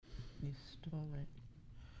You stole it.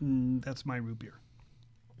 That's my root beer.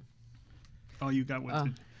 All you got was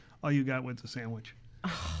the sandwich.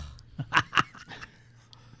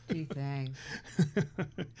 Gee, thanks.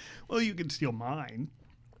 Well, you can steal mine.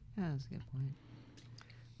 Yeah, that's a good point.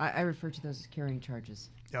 I refer to those as carrying charges.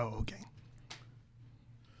 Oh, okay.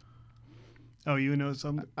 Oh, you know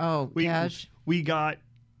something? Cash. We got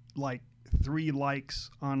like 3 likes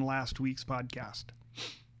on last week's podcast.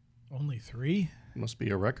 Only 3? Must be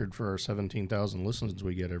a record for our 17,000 listens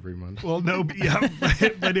we get every month. Well, no, yeah,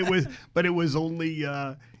 but it was only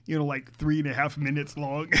like 3.5 minutes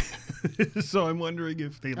long. So I'm wondering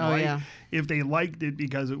if they if they liked it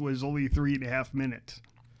because it was only 3.5 minutes.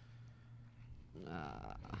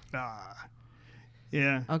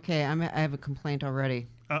 Yeah. Okay, I have a complaint already.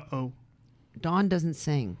 Uh-oh. Dawn doesn't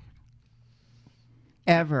sing.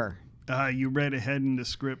 Ever. You read ahead in the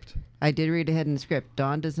script. I did read ahead in the script.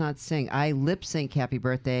 Dawn does not sing. I lip sync Happy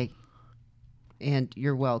Birthday, and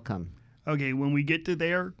you're welcome. Okay, when we get to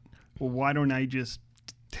there, well, why don't I just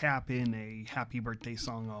tap in a Happy Birthday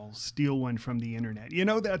song? I'll steal one from the internet. You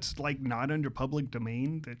know, that's like not under public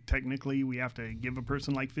domain, that technically we have to give a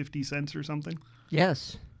person like 50 cents or something.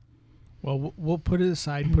 Yes. Well, we'll put it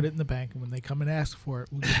aside and put it in the bank, and when they come and ask for it,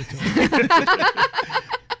 we'll give it to them.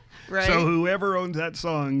 Right. So whoever owns that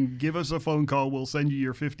song, give us a phone call. We'll send you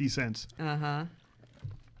your 50 cents. Uh-huh.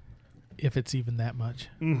 If it's even that much.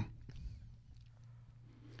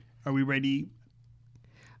 Are we ready?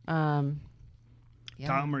 Yeah.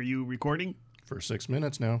 Tom, are you recording? For 6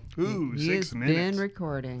 minutes now. Ooh, He 6 has minutes. been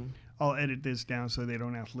recording. I'll edit this down so they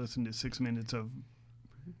don't have to listen to 6 minutes of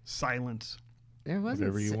silence. There wasn't.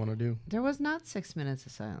 Whatever you want to do. There was not 6 minutes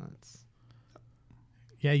of silence.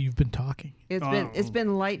 Yeah, you've been talking. It's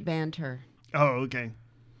been light banter. Oh, okay.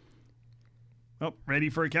 Well,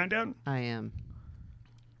 ready for a countdown? I am.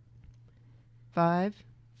 5,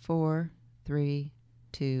 4, 3,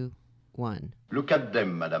 2, 1. Look at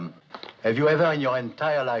them, madam. Have you ever in your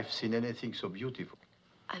entire life seen anything so beautiful?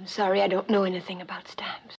 I'm sorry, I don't know anything about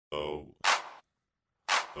stamps.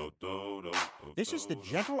 This is the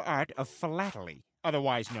gentle art of philately,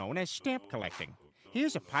 otherwise known as stamp collecting.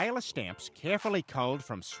 Here's a pile of stamps carefully culled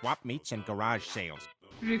from swap meets and garage sales.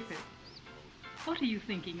 Rufus, what are you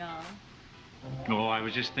thinking of? Oh, I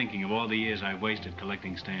was just thinking of all the years I wasted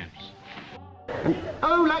collecting stamps.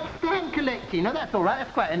 Oh, like stamp collecting. No, that's all right.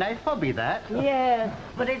 That's quite a nice hobby, that. Yes,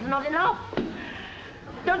 but it's not enough.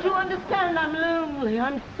 Don't you understand? I'm lonely.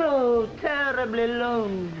 I'm so terribly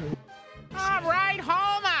lonely. All right,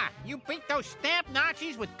 Homer! You beat those stamp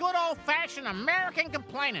Nazis with good old-fashioned American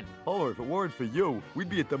complaining. Homer, if it weren't for you, we'd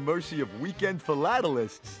be at the mercy of weekend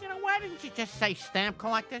philatelists. You know, why didn't you just say stamp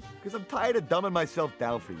collectors? Because I'm tired of dumbing myself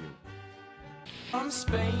down for you. From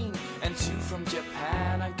Spain and 2 from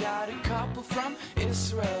Japan. I got a couple from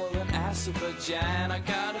Israel and Azerbaijan. I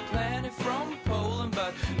got a plenty from Poland,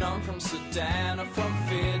 but none from Sudan or from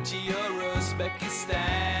Fiji or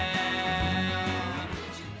Uzbekistan.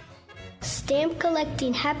 Stamp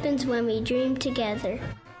collecting happens when we dream together.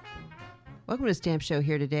 Welcome to Stamp Show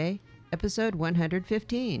Here Today, episode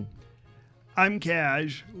 115. I'm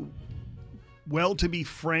Cash. Well, to be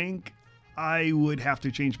frank, I would have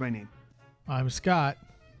to change my name. I'm Scott.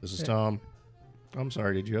 This is Tom. I'm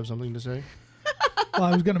sorry, did you have something to say? Well,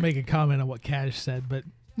 I was going to make a comment on what Cash said, but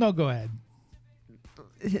no, go ahead.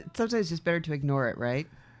 Sometimes it's just better to ignore it, right?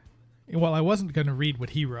 Well, I wasn't going to read what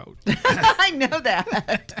he wrote. I know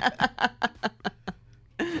that.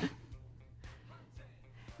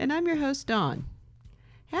 And I'm your host, Dawn.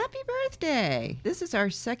 Happy birthday! This is our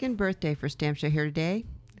second birthday for Stamp Show Here Today.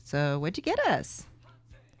 So what'd you get us?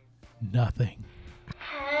 Nothing.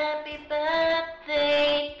 Happy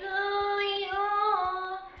birthday to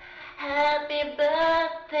you. Happy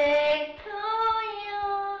birthday to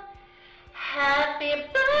you. Happy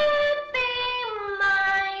birthday,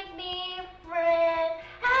 my dear friend.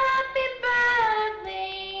 Happy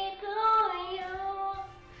birthday to you.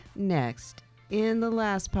 Next, in the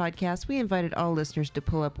last podcast, we invited all listeners to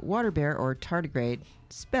pull up Water Bear or Tardigrade,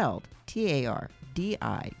 spelled Tardigrade,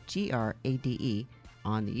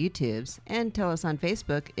 on the YouTubes, and tell us on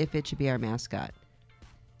Facebook if it should be our mascot.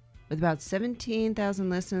 With about 17,000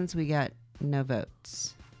 listens, we got no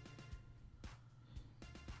votes.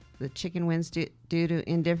 The chicken wins due to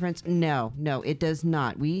indifference? No, it does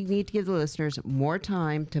not. We need to give the listeners more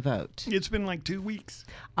time to vote. It's been like 2 weeks.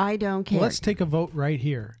 I don't care. Let's take a vote right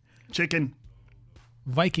here. Chicken.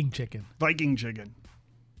 Viking chicken. Viking chicken.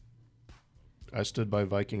 I stood by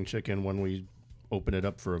Viking chicken when we opened it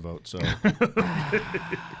up for a vote, so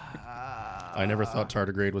I never thought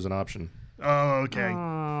tardigrade was an option. Oh, okay.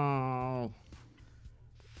 Oh,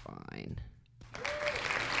 fine.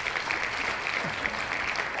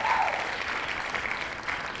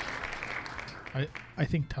 I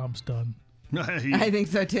think Tom's done. I think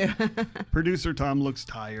so too. Producer Tom looks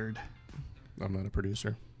tired. I'm not a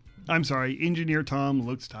producer. I'm sorry, Engineer Tom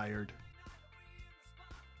looks tired.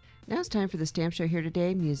 Now it's time for the Stamp Show Here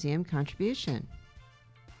Today Museum Contribution.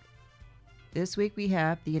 This week we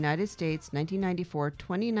have the United States 1994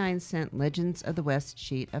 29-cent Legends of the West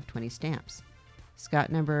sheet of 20 stamps.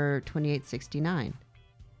 Scott number 2869.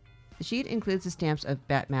 The sheet includes the stamps of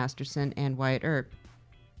Bat Masterson and Wyatt Earp,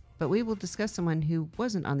 but we will discuss someone who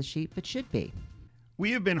wasn't on the sheet but should be.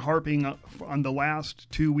 We have been harping on the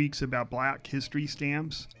last 2 weeks about Black History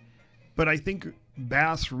stamps, but I think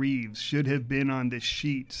Bass Reeves should have been on this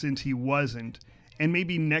sheet since he wasn't, and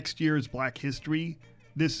maybe next year's Black History,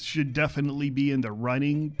 this should definitely be in the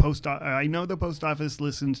running. I know the post office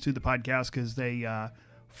listens to the podcast because they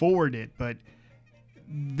forward it, but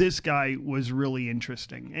this guy was really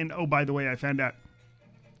interesting. And oh, by the way, I found out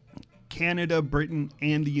Canada, Britain,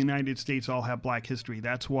 and the United States all have Black History.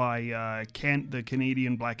 That's why the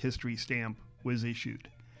Canadian Black History stamp was issued.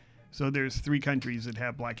 So there's 3 countries that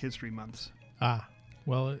have Black History months.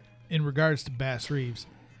 Well, in regards to Bass Reeves,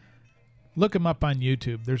 look him up on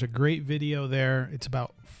YouTube. There's a great video there. It's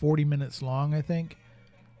about 40 minutes long, I think.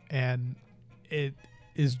 And it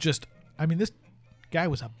is just, I mean, this guy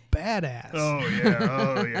was a badass. Oh, yeah.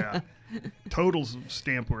 Oh, yeah. Total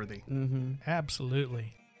stamp worthy. Mm-hmm.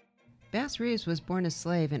 Absolutely. Bass Reeves was born a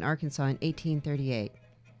slave in Arkansas in 1838.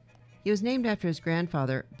 He was named after his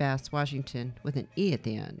grandfather, Bass Washington, with an E at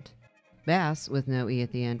the end. Bass, with no E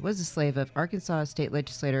at the end, was a slave of Arkansas State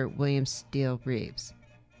Legislator William Steele Reeves,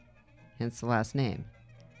 hence the last name.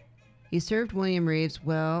 He served William Reeves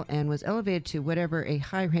well and was elevated to whatever a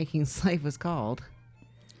high-ranking slave was called.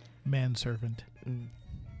 Manservant.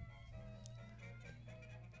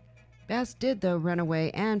 Bass did, though, run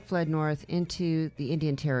away and fled north into the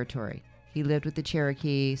Indian Territory. He lived with the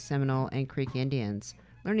Cherokee, Seminole, and Creek Indians,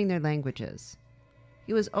 learning their languages.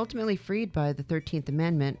 He was ultimately freed by the 13th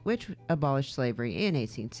Amendment, which abolished slavery in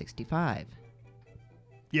 1865.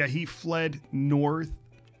 Yeah, he fled north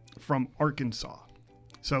from Arkansas.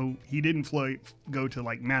 So he didn't go to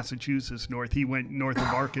like Massachusetts north. He went north of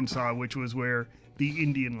Arkansas, which was where the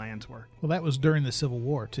Indian lands were. Well, that was during the Civil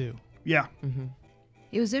War, too. Yeah. Mm-hmm.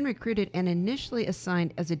 He was then recruited and initially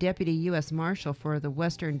assigned as a deputy U.S. Marshal for the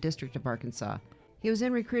Western District of Arkansas.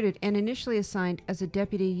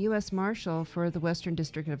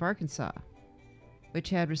 Which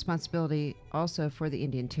had responsibility also for the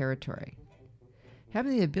Indian Territory.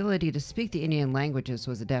 Having the ability to speak the Indian languages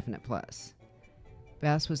was a definite plus.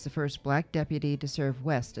 Bass was the first black deputy to serve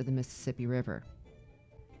west of the Mississippi River.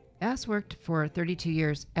 Bass worked for 32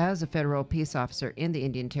 years as a federal peace officer in the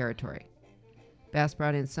Indian Territory. Bass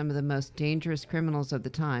brought in some of the most dangerous criminals of the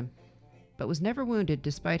time, but was never wounded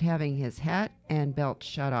despite having his hat and belt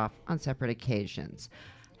shot off on separate occasions.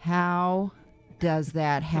 How does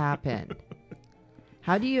that happen?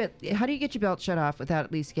 How do you get your belt shut off without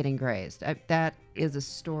at least getting grazed? That is a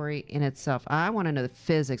story in itself. I want to know the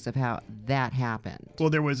physics of how that happened. Well,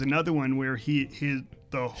 there was another one where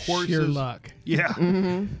the horses. Sheer luck. Yeah.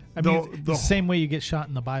 Mm-hmm. I mean, the same way you get shot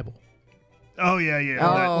in the Bible. Oh yeah, yeah.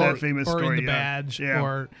 That famous story. Or in the badge. Yeah.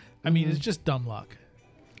 Or I mean, it's just dumb luck.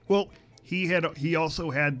 Well, he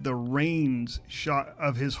also had the reins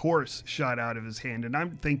of his horse shot out of his hand, and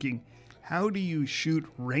I'm thinking, how do you shoot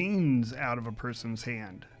reins out of a person's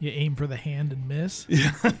hand? You aim for the hand and miss?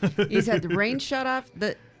 Yeah. He's had the reins shot off,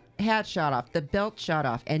 the hat shot off, the belt shot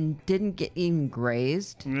off, and didn't get even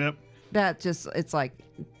grazed. Yep. It's like,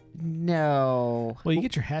 no. Well, you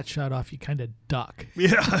get your hat shot off, you kind of duck.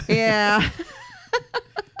 Yeah. Yeah.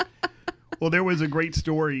 Well, there was a great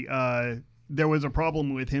story. There was a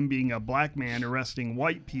problem with him being a black man arresting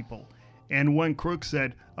white people. And one crook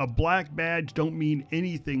said, "A black badge don't mean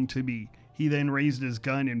anything to me." He then raised his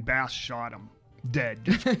gun and Bass shot him.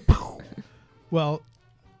 Dead. Well,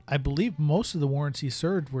 I believe most of the warrants he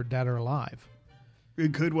served were dead or alive.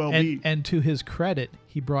 It could well be. And to his credit,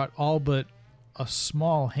 he brought all but a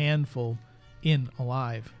small handful in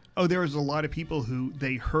alive. Oh, there was a lot of people who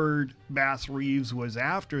they heard Bass Reeves was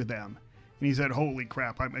after them. And he said, "Holy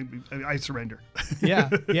crap, I surrender." Yeah.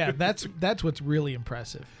 That's what's really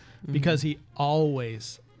impressive. Because he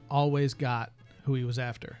always got who he was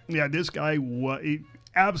after. Yeah, this guy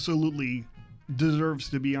absolutely deserves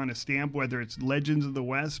to be on a stamp, whether it's Legends of the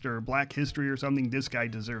West or Black History or something. This guy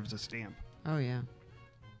deserves a stamp. Oh, yeah.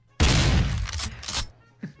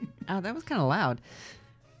 Oh, that was kind of loud.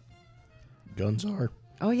 Guns are.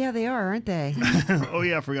 Oh, yeah, they are, aren't they? Oh,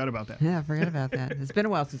 yeah, I forgot about that. Yeah, I forgot about that. It's been a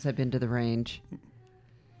while since I've been to the range.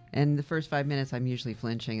 And the first 5 minutes, I'm usually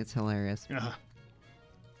flinching. It's hilarious.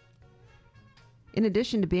 In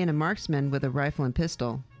addition to being a marksman with a rifle and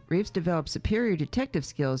pistol, Reeves developed superior detective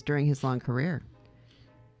skills during his long career.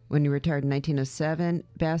 When he retired in 1907,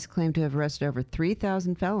 Bass claimed to have arrested over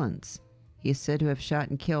 3,000 felons. He is said to have shot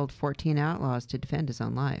and killed 14 outlaws to defend his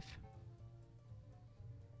own life.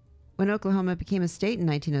 When Oklahoma became a state in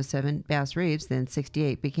 1907, Bass Reeves, then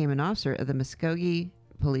 68, became an officer of the Muskogee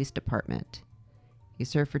Police Department. He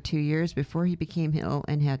served for 2 years before he became ill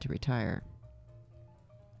and had to retire.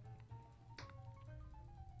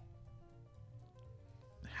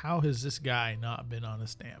 How has this guy not been on a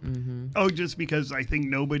stamp? Mm-hmm. Oh, just because I think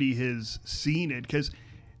nobody has seen it. Because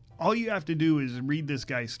all you have to do is read this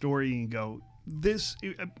guy's story and go, this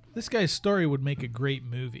guy's story would make a great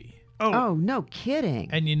movie. Oh, no kidding.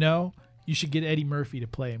 And you should get Eddie Murphy to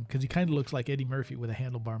play him because he kind of looks like Eddie Murphy with a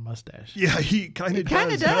handlebar mustache. Yeah, he kind of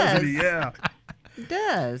does, doesn't he? Yeah. He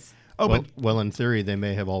does. Oh, well, in theory, they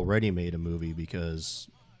may have already made a movie because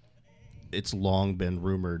it's long been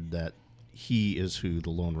rumored that he is who the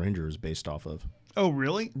Lone Ranger is based off of. Oh,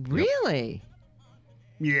 really? Really?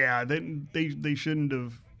 Yeah, then they shouldn't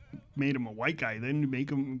have made him a white guy. Then make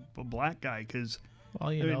him a black guy because...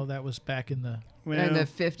 Well, that was back in the... in the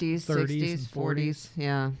 50s, 30s, 60s, and 40s.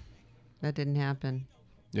 Yeah, that didn't happen.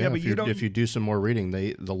 Yeah, but if you do some more reading,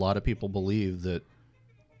 a lot of people believe that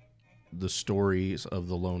the stories of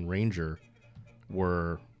the Lone Ranger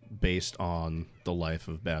were based on the life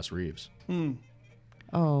of Bass Reeves.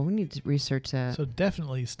 Oh, we need to research that. So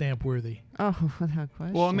definitely stamp worthy. Oh, without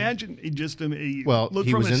question. Well, imagine just look he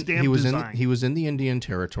from was a stamp design. He was in the Indian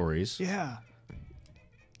Territories. Yeah.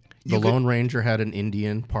 The Lone Ranger had an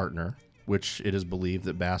Indian partner, which it is believed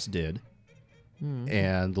that Bass did,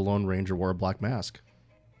 and the Lone Ranger wore a black mask.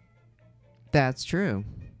 That's true.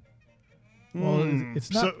 Well,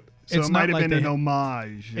 it's not. So it's it not might have like been an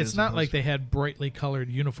homage. It's not like they had brightly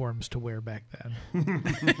colored uniforms to wear back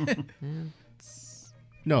then.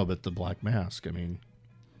 No, but the black mask, I mean.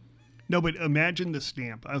 No, but imagine the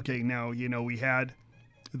stamp. Okay, now, we had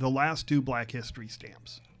the last two Black History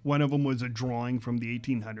stamps. One of them was a drawing from the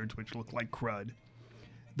 1800s, which looked like crud.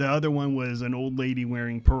 The other one was an old lady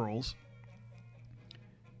wearing pearls.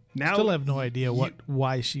 Now, still have no idea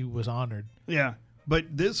why she was honored. Yeah, but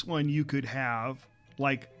this one you could have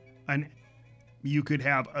you could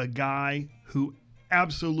have a guy who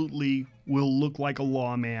absolutely will look like a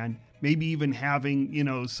lawman, maybe even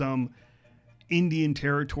having, some Indian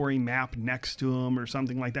Territory map next to him or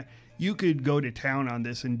something like that. You could go to town on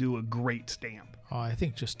this and do a great stamp. Oh, I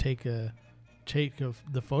think just take the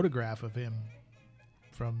photograph of him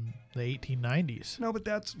from the 1890s. No, but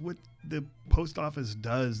that's what the post office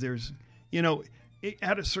does. There's,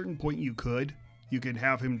 at a certain point you could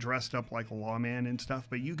have him dressed up like a lawman and stuff,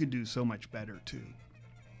 but you could do so much better too.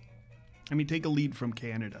 I mean, take a lead from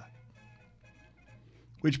Canada.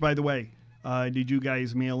 Which, by the way, did you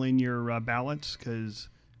guys mail in your ballots? Because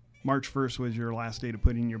March 1st was your last day to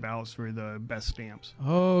put in your ballots for the best stamps.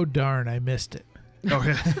 Oh, darn, I missed it.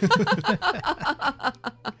 Okay.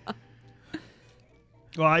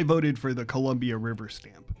 Well, I voted for the Columbia River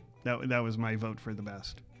stamp. That was my vote for the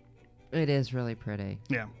best. It is really pretty.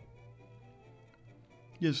 Yeah.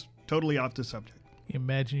 Just totally off the subject. You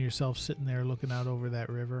imagine yourself sitting there looking out over that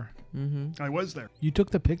river. Mm-hmm. I was there. You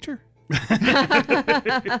took the picture?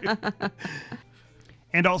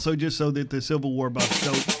 And also, just so that the Civil War buffs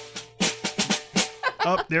don't...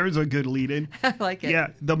 there's a good lead-in. I like it. Yeah,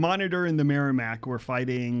 the Monitor and the Merrimack were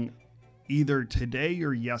fighting either today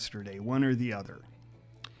or yesterday, one or the other.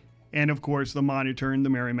 And, of course, the Monitor and the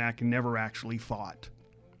Merrimack never actually fought.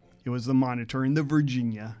 It was the Monitor and the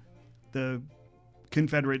Virginia. The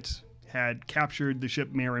Confederates had captured the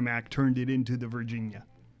ship Merrimack, turned it into the Virginia.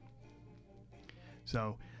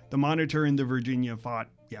 So the Monitor and the Virginia fought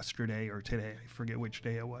yesterday or today. I forget which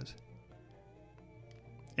day it was.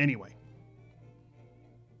 Anyway.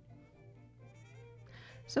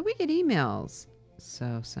 So we get emails.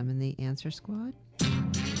 So summon the answer squad.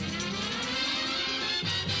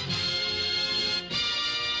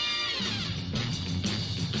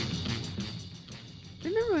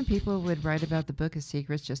 Remember when people would write about the Book of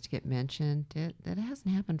Secrets just to get mentioned? That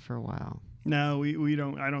hasn't happened for a while. No, we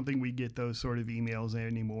don't. I don't think we get those sort of emails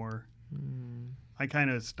anymore. I kind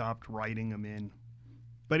of stopped writing them in.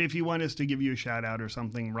 But if you want us to give you a shout out or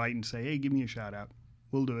something, write and say, hey, give me a shout out.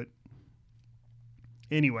 We'll do it.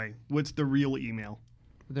 Anyway, what's the real email?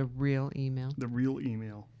 The real email? The real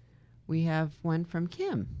email. We have one from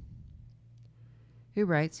Kim, who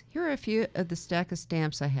writes, here are a few of the stack of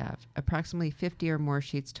stamps I have, approximately 50 or more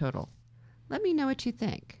sheets total. Let me know what you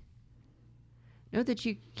think. Note that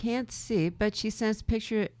you can't see, but she sends a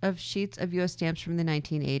picture of sheets of U.S. stamps from the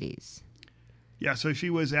 1980s. Yeah, so she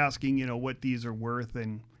was asking, what these are worth,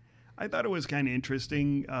 and I thought it was kind of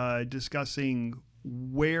interesting discussing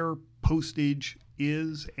where postage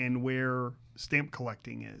is and where stamp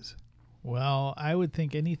collecting is. Well, I would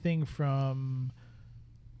think anything from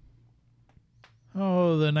the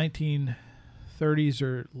 1930s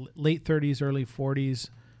or late 30s, early 40s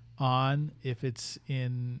on. If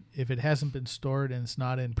it hasn't been stored and it's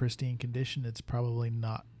not in pristine condition, it's probably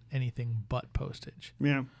not anything but postage.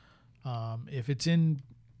 Yeah. If it's in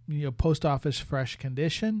post office fresh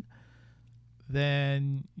condition,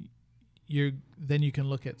 then you can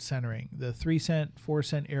look at centering. The 3 cent, 4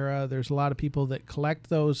 cent era, there's a lot of people that collect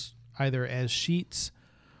those either as sheets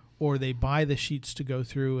or they buy the sheets to go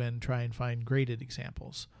through and try and find graded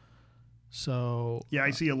examples. So yeah,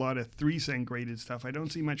 I see a lot of 3 cent graded stuff. I don't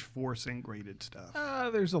see much 4 cent graded stuff.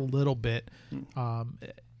 There's a little bit.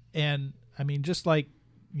 And I mean, just like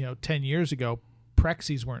 10 years ago,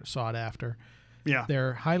 Prexies weren't sought after. Yeah.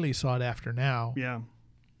 They're highly sought after now. Yeah.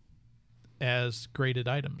 As graded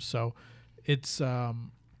items. So it's a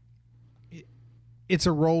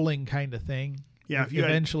rolling kind of thing. Yeah.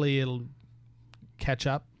 Eventually it'll catch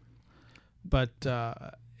up. But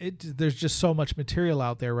there's just so much material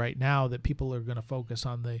out there right now that people are going to focus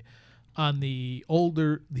on the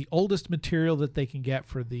oldest material that they can get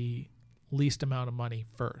for the least amount of money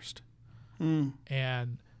first.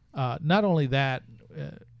 And not only that,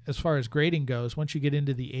 as far as grading goes, once you get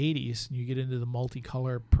into the 80s and you get into the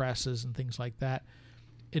multicolor presses and things like that,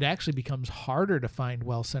 it actually becomes harder to find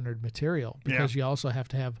well-centered material because you also have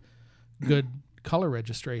to have good color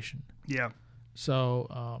registration. Yeah.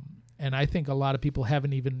 So, and I think a lot of people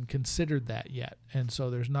haven't even considered that yet. And so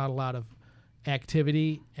there's not a lot of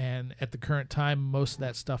activity. And at the current time, most of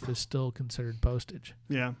that stuff is still considered postage.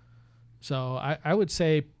 Yeah. So I would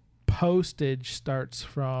say postage starts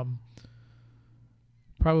from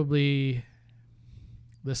probably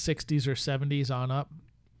the 60s or 70s on up.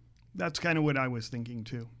 That's kind of what I was thinking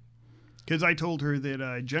too. Because I told her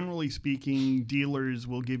that generally speaking, dealers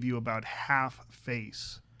will give you about half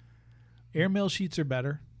face. Airmail sheets are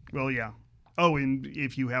better. Well, yeah. Oh, and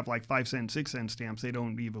if you have like 5 cent, 6 cent stamps, they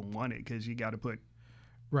don't even want it because you got to put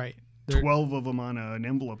 12 of them on an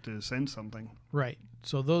envelope to send something. Right.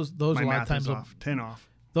 So those My a lot math of times is off. 10 off.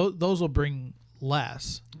 Those will bring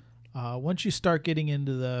less. Once you start getting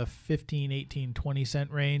into the 15, 18, 20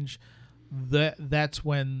 cent range, that's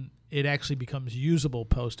when it actually becomes usable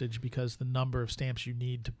postage because the number of stamps you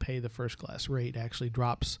need to pay the first class rate actually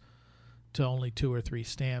drops to only 2 or 3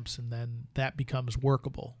 stamps, and then that becomes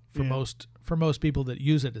workable for most people that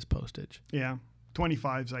use it as postage. Yeah.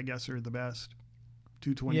 25s, I guess, are the best.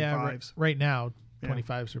 225s. Yeah, right now,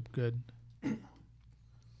 25s are good.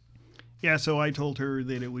 Yeah, so I told her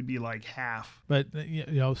that it would be like half. But,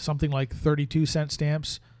 something like 32 cent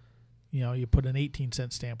stamps, you put an 18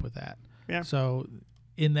 cent stamp with that. Yeah. So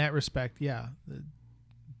in that respect,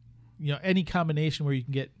 any combination where you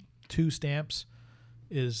can get 2 stamps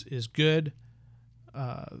is good.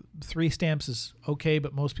 3 stamps is okay,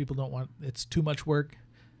 but most people don't want, it's too much work.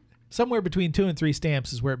 Somewhere between 2 and 3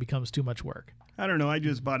 stamps is where it becomes too much work. I don't know. I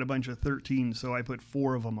just bought a bunch of 13, so I put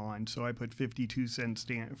 4 of them on. So I put 52 cents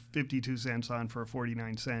on for a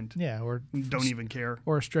 49 cent. Yeah, or don't even care.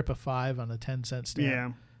 Or a strip of 5 on a 10 cent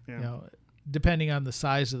stamp. Yeah. Depending on the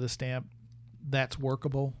size of the stamp, that's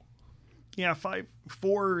workable. Yeah,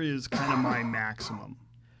 4 is kind of my maximum.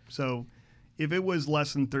 So if it was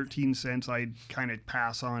less than 13 cents, I'd kind of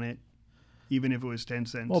pass on it, even if it was 10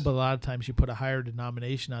 cents. Well, but a lot of times you put a higher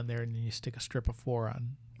denomination on there and then you stick a strip of 4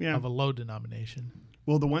 on of a low denomination.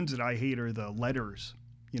 Well, the ones that I hate are the letters,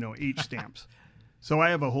 H stamps. So I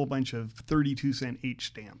have a whole bunch of 32 cent H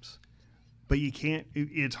stamps. But you can't,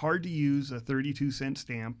 it's hard to use a 32 cent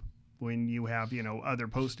stamp when you have, other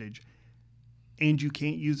postage. And you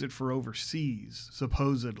can't use it for overseas,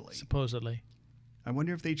 supposedly. I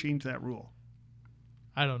wonder if they changed that rule.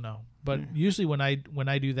 I don't know, but usually when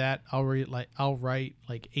I do that, I'll write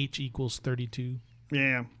like H equals 32.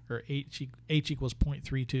 Yeah. Or H equals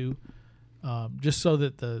 0.32, just so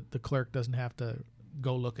that the clerk doesn't have to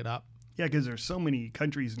go look it up. Yeah, because there's so many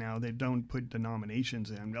countries now that don't put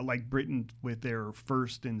denominations in, like Britain with their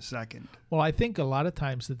first and second. Well, I think a lot of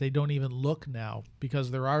times that they don't even look now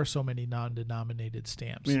because there are so many non-denominated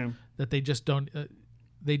stamps that they just don't.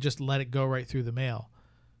 They just let it go right through the mail,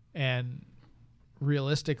 and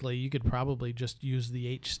realistically, you could probably just use the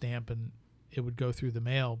H stamp and it would go through the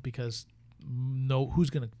mail because who's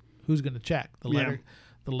gonna check the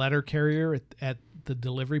letter carrier at the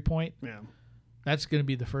delivery point. Yeah. That's going to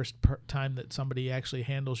be the first time that somebody actually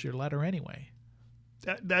handles your letter anyway.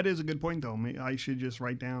 That is a good point, though. I should just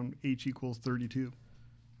write down H equals 32.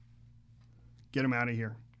 Get them out of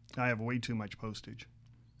here. I have way too much postage.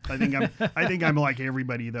 I think I'm like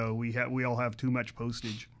everybody though. We all have too much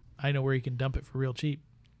postage. I know where you can dump it for real cheap.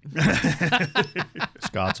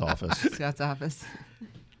 Scott's office. Scott's office.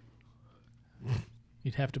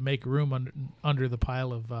 You'd have to make room under the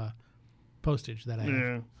pile of postage that I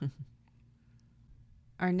have. Yeah.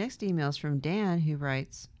 Our next email is from Dan, who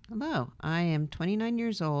writes, "Hello, I am 29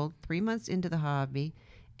 years old, 3 months into the hobby,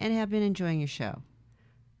 and have been enjoying your show.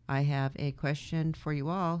 I have a question for you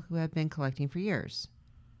all who have been collecting for years.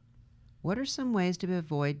 What are some ways to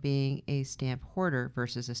avoid being a stamp hoarder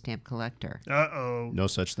versus a stamp collector?" Uh-oh. No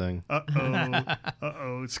such thing. Uh-oh.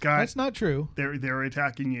 Uh-oh. Scott. That's not true. They're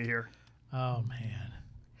attacking you here. Oh, man.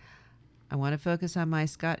 I want to focus on my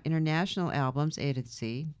Scott International albums, A to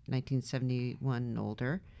C, 1971 and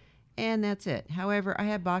older, and that's it. However, I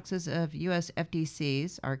have boxes of U.S.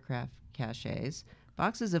 FDCs, Artcraft Caches,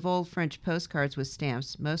 boxes of old French postcards with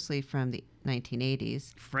stamps, mostly from the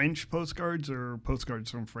 1980s. French postcards or postcards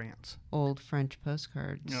from France? Old French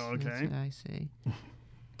postcards. Oh, okay. That's what I see.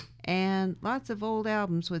 And lots of old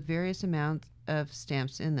albums with various amounts of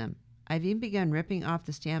stamps in them. I've even begun ripping off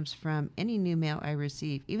the stamps from any new mail I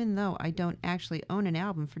receive, even though I don't actually own an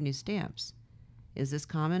album for new stamps. Is this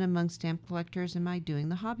common among stamp collectors? Am I doing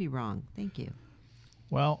the hobby wrong? Thank you.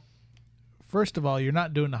 Well, first of all, you're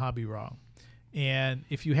not doing the hobby wrong. And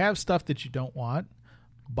if you have stuff that you don't want,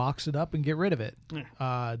 box it up and get rid of it.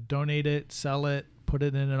 Donate it, sell it, put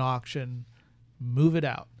it in an auction, move it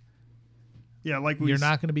out. Yeah, like you're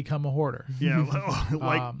not going to become a hoarder.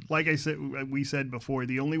 Yeah, like I said, we said before,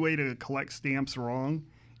 the only way to collect stamps wrong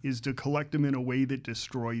is to collect them in a way that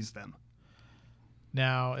destroys them.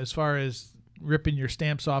 Now, as far as ripping your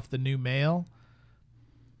stamps off the new mail,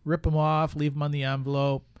 rip them off, leave them on the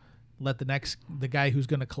envelope, let the guy who's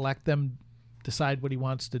going to collect them decide what he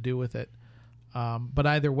wants to do with it. But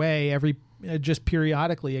either way, just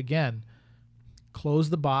periodically, again,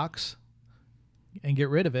 close the box and get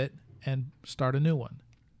rid of it and start a new one.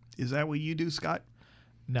 Is that what you do, Scott?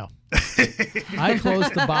 No. I close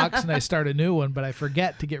the box and I start a new one, but I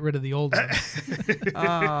forget to get rid of the old one.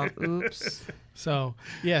 Oh, oops. So,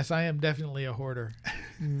 yes, I am definitely a hoarder.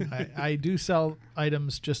 I do sell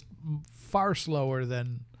items just far slower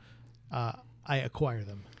than I acquire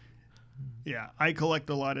them. Yeah, I collect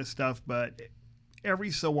a lot of stuff, but every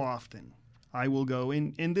so often I will go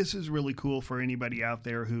in, and this is really cool for anybody out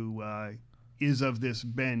there who is of this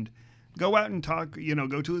bend. Go out and talk,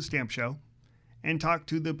 go to a stamp show and talk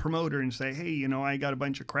to the promoter and say, hey, I got a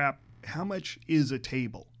bunch of crap. How much is a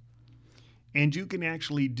table? And you can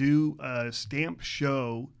actually do a stamp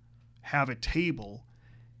show, have a table,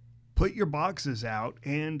 put your boxes out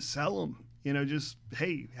and sell them. Just,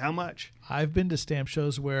 hey, how much? I've been to stamp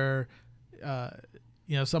shows where,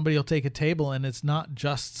 somebody will take a table and it's not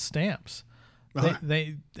just stamps.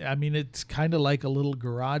 It's kind of like a little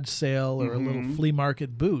garage sale or a little flea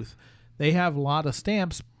market booth. They have a lot of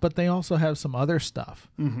stamps, but they also have some other stuff.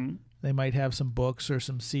 Mm-hmm. They might have some books or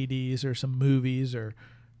some CDs or some movies or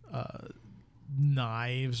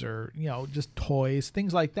knives or just toys,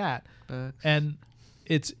 things like that. And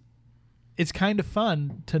it's kind of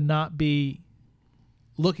fun to not be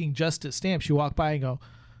looking just at stamps. You walk by and go,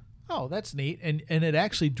 oh, that's neat, and it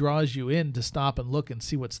actually draws you in to stop and look and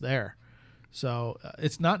see what's there. So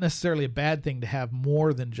it's not necessarily a bad thing to have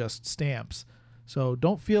more than just stamps. So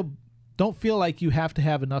don't feel like you have to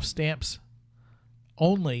have enough stamps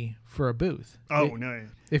only for a booth. Oh, no.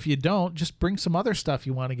 If you don't, just bring some other stuff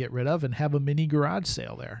you want to get rid of and have a mini garage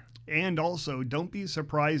sale there. And also, don't be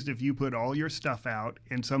surprised if you put all your stuff out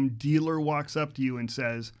and some dealer walks up to you and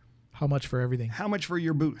says, how much for everything? How much for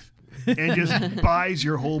your booth? And just buys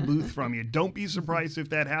your whole booth from you. Don't be surprised if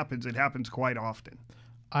that happens. It happens quite often.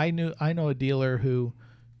 I know a dealer who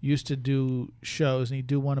used to do shows, and he'd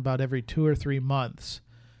do one about every 2 or 3 months.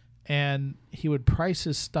 And he would price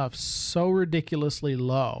his stuff so ridiculously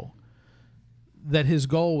low that his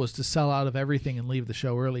goal was to sell out of everything and leave the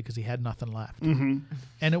show early because he had nothing left. Mm-hmm.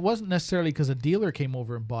 And it wasn't necessarily because a dealer came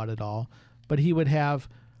over and bought it all, but he would have,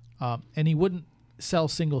 and he wouldn't sell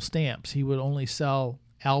single stamps. He would only sell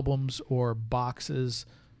albums or boxes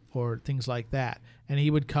or things like that. And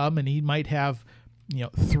he would come and he might have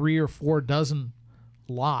 3 or 4 dozen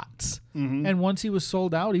lots. Mm-hmm. And once he was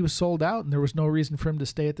sold out, and there was no reason for him to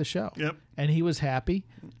stay at the show. Yep. And he was happy.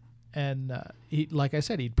 And he, like I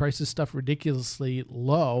said, he'd price his stuff ridiculously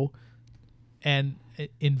low, and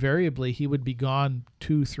invariably he would be gone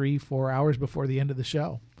 2, 3, 4 hours before the end of the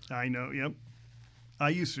show. I know. Yep. I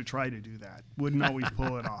used to try to do that. Wouldn't always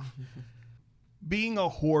pull it off. Being a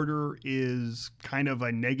hoarder is kind of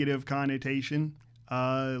a negative connotation.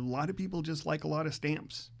 A lot of people just like a lot of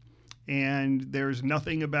stamps. And there's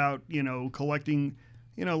nothing about, collecting,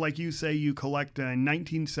 like you say, you collect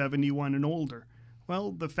 1971 and older.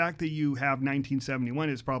 Well, the fact that you have 1971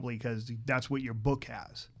 is probably because that's what your book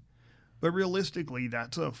has. But realistically,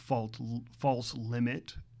 that's a false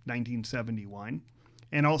limit, 1971.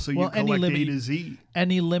 And also you collect A to Z.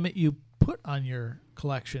 Any limit you put on your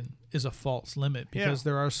collection is a false limit because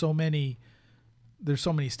there's so many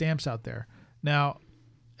stamps out there. Now,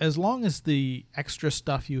 as long as the extra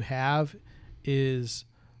stuff you have is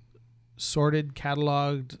sorted,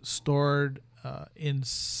 cataloged, stored in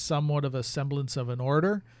somewhat of a semblance of an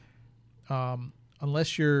order,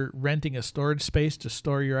 unless you're renting a storage space to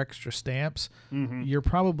store your extra stamps, you're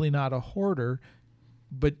probably not a hoarder,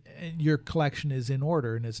 but your collection is in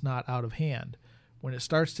order and it's not out of hand. When it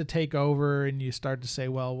starts to take over and you start to say,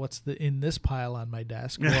 well, what's in this pile on my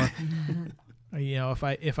desk? Or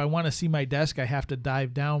if I want to see my desk, I have to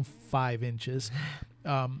dive down 5 inches.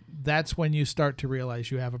 That's when you start to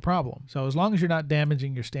realize you have a problem. So as long as you're not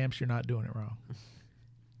damaging your stamps, you're not doing it wrong.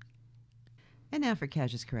 And now for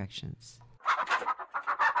Kaj's corrections.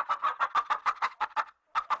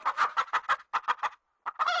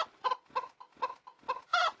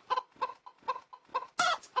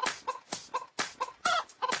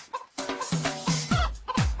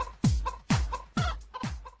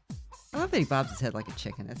 I love that he bobs his head like a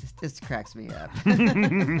chicken. It just cracks me up.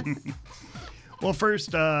 Well,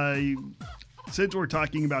 first, since we're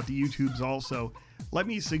talking about the YouTubes also, let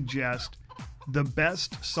me suggest the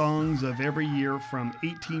best songs of every year from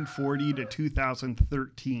 1840 to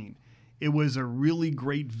 2013. It was a really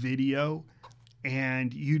great video,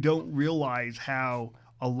 and you don't realize how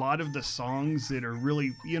a lot of the songs that are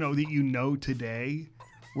really, that today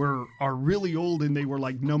are really old, and they were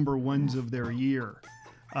like number ones of their year.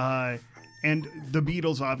 And the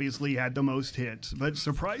Beatles obviously had the most hits, but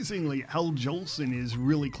surprisingly, Al Jolson is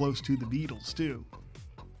really close to the Beatles too.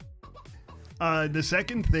 The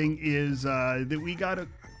second thing is that we got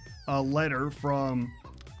a letter from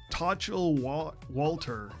Tochel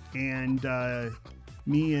Walter, and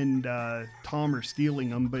me and Tom are stealing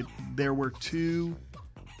them, but there were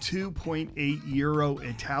 2.8 euro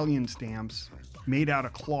Italian stamps made out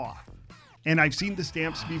of cloth. And I've seen the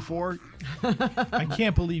stamps before. I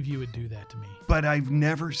can't believe you would do that to me. But I've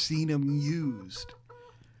never seen them used.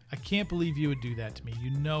 I can't believe you would do that to me.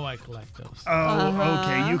 You know I collect those. Oh,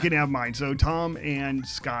 okay. You can have mine. So Tom and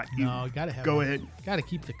Scott, gotta have. Go ahead. Gotta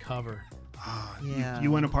keep the cover. Yeah. You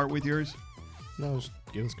want to part with yours? No, just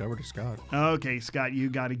give this cover to Scott. Okay, Scott, you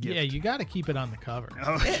got to gift. Yeah, you got to keep it on the cover.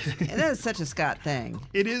 Okay. That is such a Scott thing.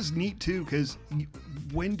 It is neat too, because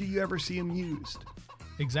when do you ever see them used?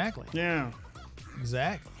 Exactly. Yeah.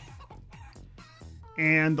 Exactly.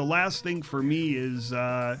 And the last thing for me is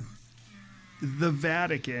the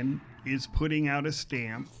Vatican is putting out a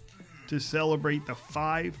stamp to celebrate the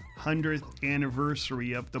 500th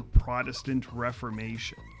anniversary of the Protestant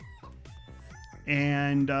Reformation.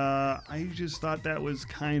 And I just thought that was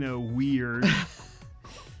kind of weird.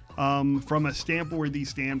 From a stamp-worthy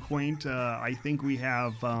standpoint, I think we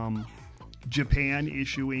have Japan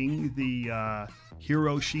issuing the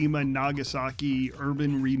Hiroshima Nagasaki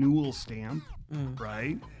Urban Renewal stamp,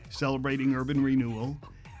 right? Celebrating urban renewal.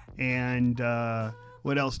 And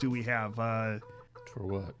what else do we have? For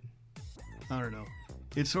what? I don't know.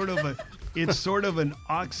 It's sort of an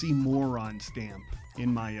oxymoron stamp,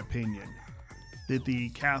 in my opinion. That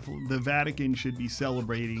the Vatican should be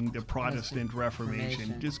celebrating the Protestant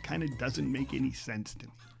Reformation. Just kind of doesn't make any sense to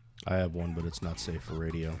me. I have one, but it's not safe for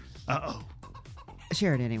radio. Uh-oh.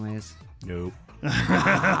 Share it anyways. Nope.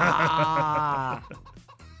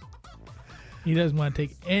 He doesn't want to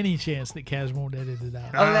take any chance that Kaz won't edit it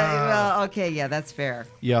out. Well, okay, yeah, that's fair.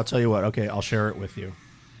 Yeah, I'll tell you what. Okay, I'll share it with you.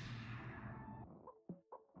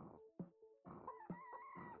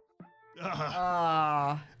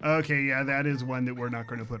 Okay, yeah, that is one that we're not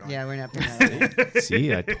going to put on. Yeah, we're not putting that on.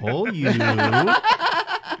 See, I told you.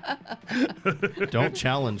 Don't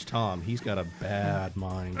challenge Tom. He's got a bad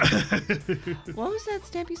mind. What was that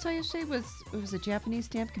stamp you saw yesterday? It was a Japanese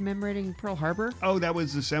stamp commemorating Pearl Harbor? Oh, that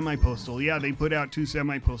was the semi-postal. Yeah, they put out 2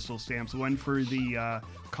 semi-postal stamps. One for the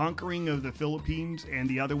conquering of the Philippines and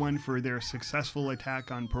the other one for their successful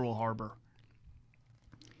attack on Pearl Harbor.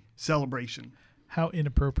 Celebration. How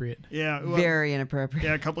inappropriate. Yeah. Well, very inappropriate.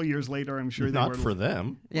 Yeah, a couple of years later, I'm sure not for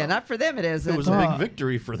them. Yeah, not for them it isn't. It was a big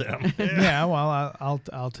victory for them. Yeah, well,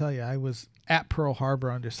 I'll tell you, I was at Pearl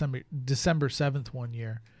Harbor on December 7th one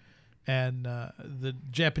year, and the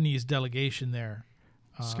Japanese delegation there.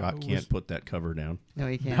 Scott can't put that cover down. No,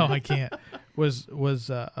 he can't. No, I can't. Was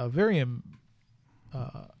a very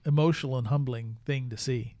emotional and humbling thing to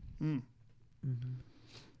see. Mm. Mm-hmm.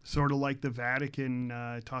 Sort of like the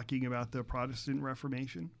Vatican talking about the Protestant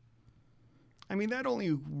Reformation. I mean, that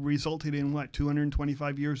only resulted in,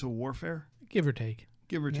 225 years of warfare? Give or take.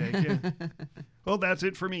 Give or take, yeah. Well, that's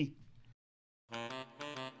it for me.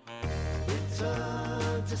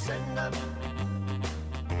 Return to sender.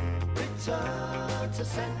 Return to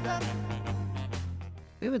sender.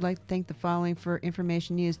 We would like to thank the following for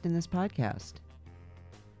information used in this podcast: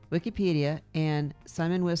 Wikipedia and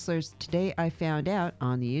Simon Whistler's Today I Found Out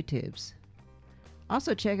on the YouTubes.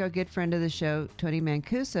 Also check out good friend of the show, Tony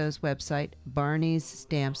Mancuso's website,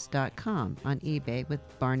 barneysstamps.com, on eBay, with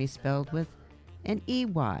Barney spelled with an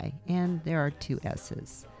EY, and there are 2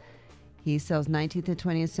 S's. He sells 19th and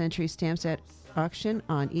 20th century stamps at auction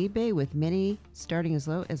on eBay, with many starting as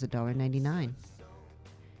low as $1.99.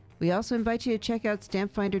 We also invite you to check out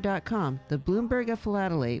stampfinder.com, the Bloomberg of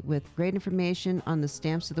Philately, with great information on the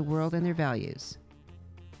stamps of the world and their values.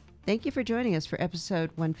 Thank you for joining us for episode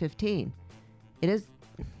 115. It is,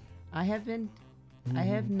 I have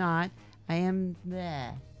not, I am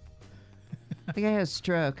there. I think I had a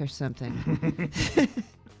stroke or something.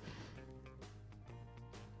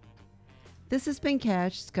 This has been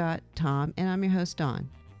Cash, Scott, Tom, and I'm your host, Dawn.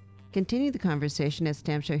 Continue the conversation at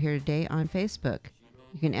Stamp Show Here Today on Facebook.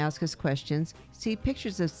 You can ask us questions, see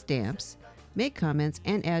pictures of stamps, make comments,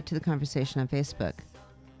 and add to the conversation on Facebook.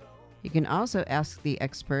 You can also ask the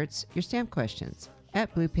experts your stamp questions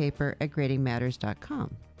at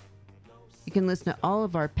bluepaper@gradingmatters.com. You can listen to all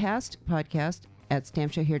of our past podcasts at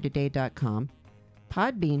stampshowheretoday.com,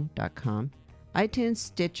 podbean.com, iTunes,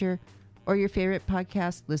 Stitcher, or your favorite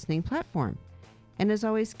podcast listening platform. And as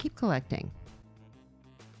always, keep collecting.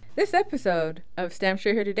 This episode of Stamp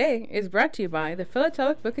Show Here Today is brought to you by the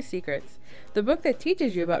Philatelic Book of Secrets, the book that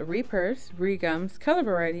teaches you about repurfs, regums, color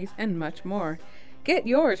varieties, and much more. Get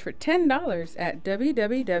yours for $10 at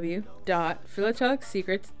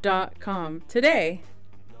www.philatelicsecrets.com today.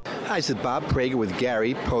 Hi, this is Bob Prager with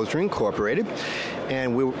Gary Poser Incorporated,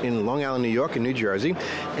 and we're in Long Island, New York, and New Jersey.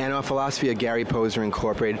 And our philosophy at Gary Poser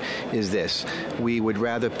Incorporated is this: we would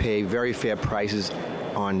rather pay very fair prices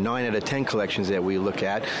on 9 out of 10 collections that we look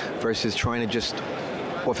at versus trying to just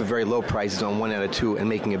offer very low prices on 1 out of 2 and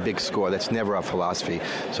making a big score. That's never our philosophy.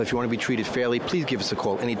 So if you want to be treated fairly, please give us a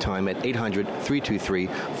call anytime at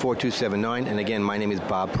 800-323-4279. And again, my name is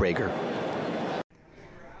Bob Prager.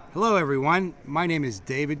 Hello, everyone. My name is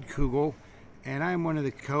David Kugel, and I am one of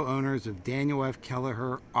the co-owners of Daniel F.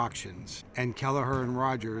 Kelleher Auctions and Kelleher &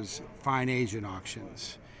 Rogers Fine Asian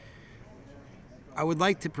Auctions. I would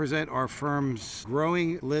like to present our firm's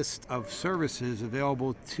growing list of services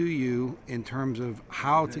available to you in terms of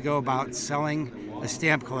how to go about selling a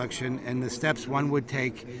stamp collection and the steps one would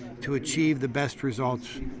take to achieve the best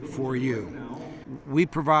results for you. We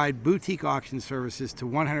provide boutique auction services to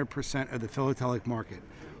 100% of the philatelic market.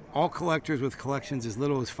 All collectors with collections as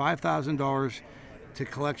little as $5,000 to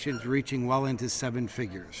collections reaching well into 7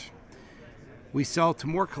 figures. We sell to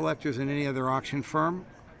more collectors than any other auction firm.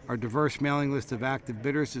 Our diverse mailing list of active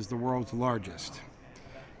bidders is the world's largest.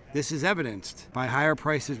 This is evidenced by higher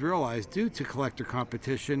prices realized due to collector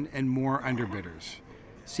competition and more underbidders.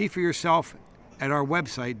 See for yourself at our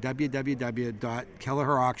website,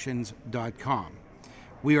 www.kelleherauctions.com.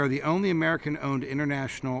 We are the only American-owned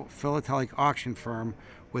international philatelic auction firm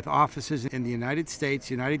with offices in the United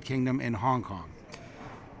States, United Kingdom, and Hong Kong.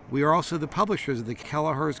 We are also the publishers of the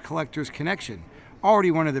Kelleher's Collectors Connection,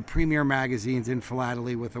 already one of the premier magazines in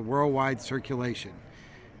philately with a worldwide circulation.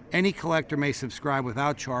 Any collector may subscribe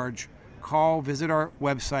without charge. Call, visit our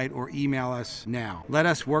website, or email us now. Let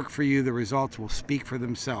us work for you. The results will speak for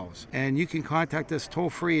themselves. And you can contact us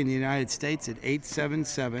toll-free in the United States at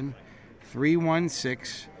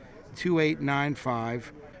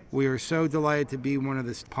 877-316-2895. We are so delighted to be one of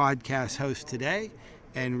the podcast hosts today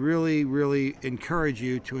and really, really encourage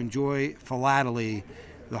you to enjoy philately,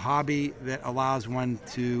 the hobby that allows one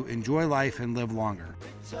to enjoy life and live longer.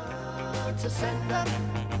 Return to sender.